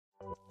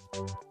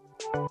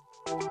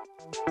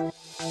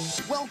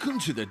Welcome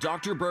to the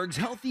Dr. Berg's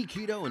Healthy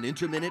Keto and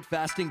Intermittent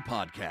Fasting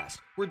Podcast,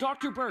 where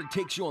Dr. Berg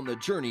takes you on the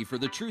journey for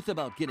the truth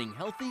about getting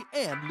healthy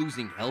and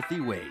losing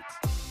healthy weight.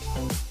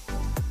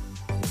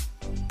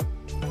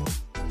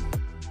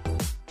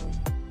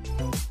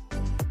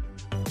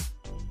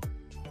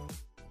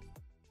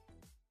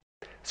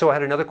 So I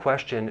had another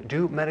question.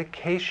 Do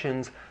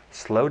medications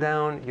slow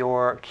down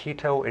your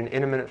keto and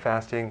intermittent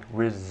fasting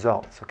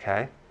results?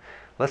 Okay.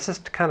 Let's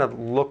just kind of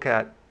look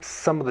at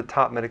some of the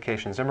top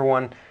medications. Number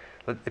one,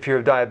 if you're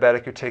a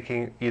diabetic, you're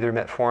taking either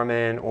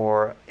metformin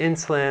or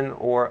insulin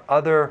or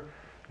other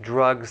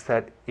drugs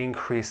that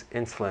increase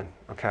insulin,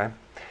 okay?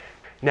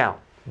 Now,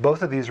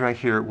 both of these right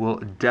here will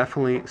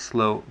definitely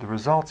slow the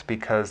results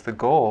because the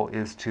goal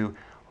is to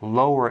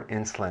lower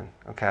insulin,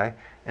 okay?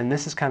 And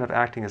this is kind of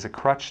acting as a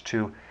crutch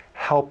to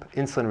help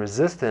insulin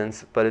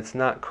resistance, but it's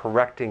not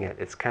correcting it.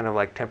 It's kind of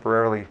like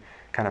temporarily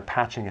kind of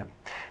patching it.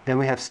 Then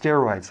we have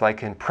steroids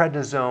like in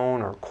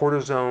prednisone or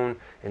cortisone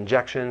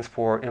injections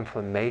for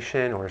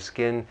inflammation or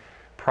skin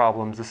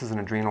problems. This is an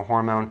adrenal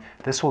hormone.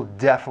 This will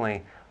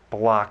definitely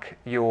block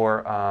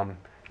your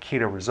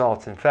keto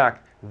results. In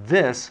fact,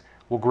 this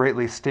will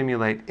greatly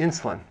stimulate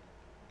insulin.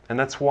 And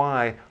that's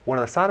why one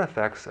of the side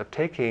effects of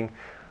taking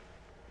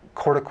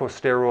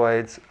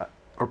corticosteroids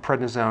or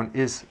prednisone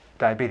is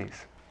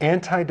diabetes.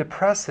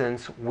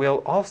 Antidepressants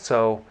will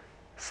also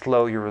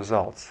slow your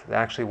results.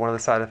 Actually, one of the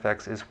side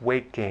effects is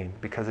weight gain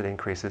because it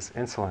increases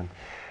insulin.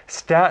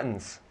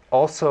 Statins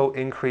also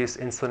increase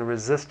insulin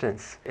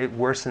resistance. It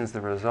worsens the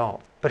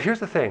result. But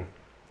here's the thing.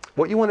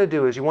 What you want to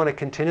do is you want to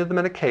continue the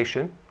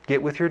medication, get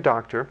with your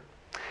doctor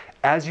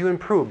as you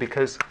improve,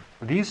 because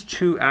these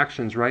two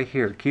actions right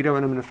here, keto and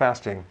intermittent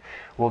fasting,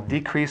 will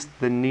decrease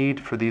the need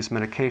for these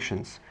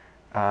medications.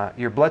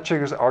 Your blood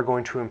sugars are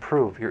going to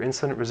improve. Your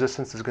insulin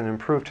resistance is going to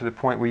improve to the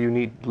point where you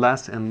need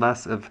less and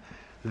less of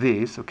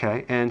these,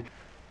 okay? And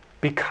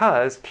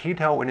because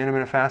keto and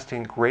intermittent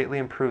fasting greatly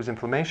improves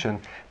inflammation,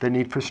 the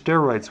need for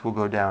steroids will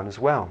go down as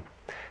well.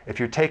 If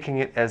you're taking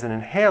it as an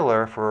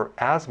inhaler for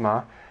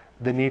asthma,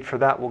 the need for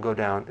that will go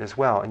down as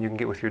well, and you can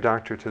get with your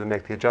doctor to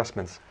make the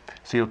adjustments.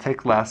 So you'll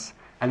take less,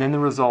 and then the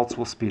results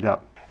will speed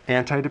up.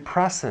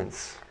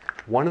 Antidepressants.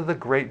 One of the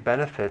great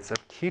benefits of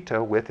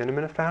keto with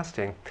intermittent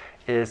fasting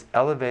is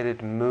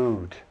elevated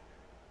mood.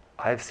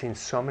 I've seen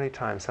so many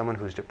times someone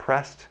who's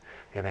depressed,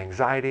 they have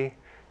anxiety,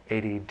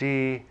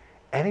 ADD,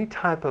 any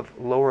type of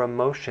lower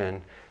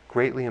emotion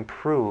greatly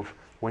improve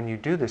when you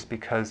do this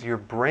because your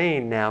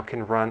brain now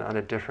can run on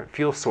a different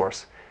fuel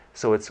source.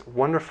 So it's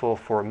wonderful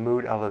for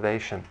mood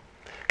elevation.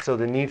 So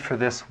the need for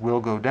this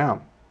will go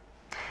down.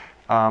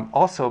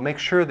 Also, make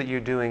sure that you're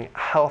doing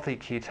healthy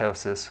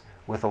ketosis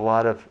with a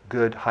lot of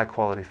good high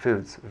quality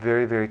foods.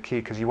 Very, very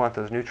key because you want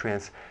those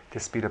nutrients to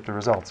speed up the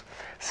results.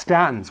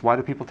 Statins. Why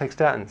do people take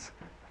statins?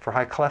 For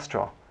high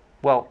cholesterol.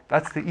 Well,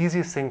 that's the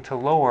easiest thing to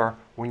lower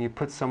when you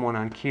put someone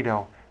on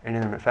keto and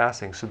intermittent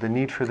fasting. So the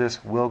need for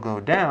this will go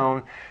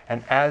down,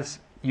 and as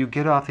you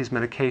get off these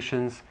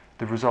medications,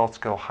 the results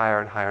go higher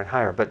and higher and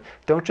higher. But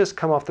don't just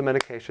come off the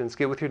medications,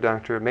 get with your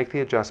doctor, make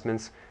the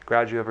adjustments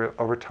gradually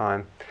over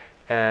time,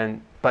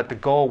 but the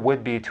goal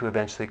would be to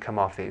eventually come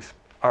off these.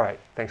 All right,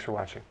 thanks for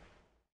watching.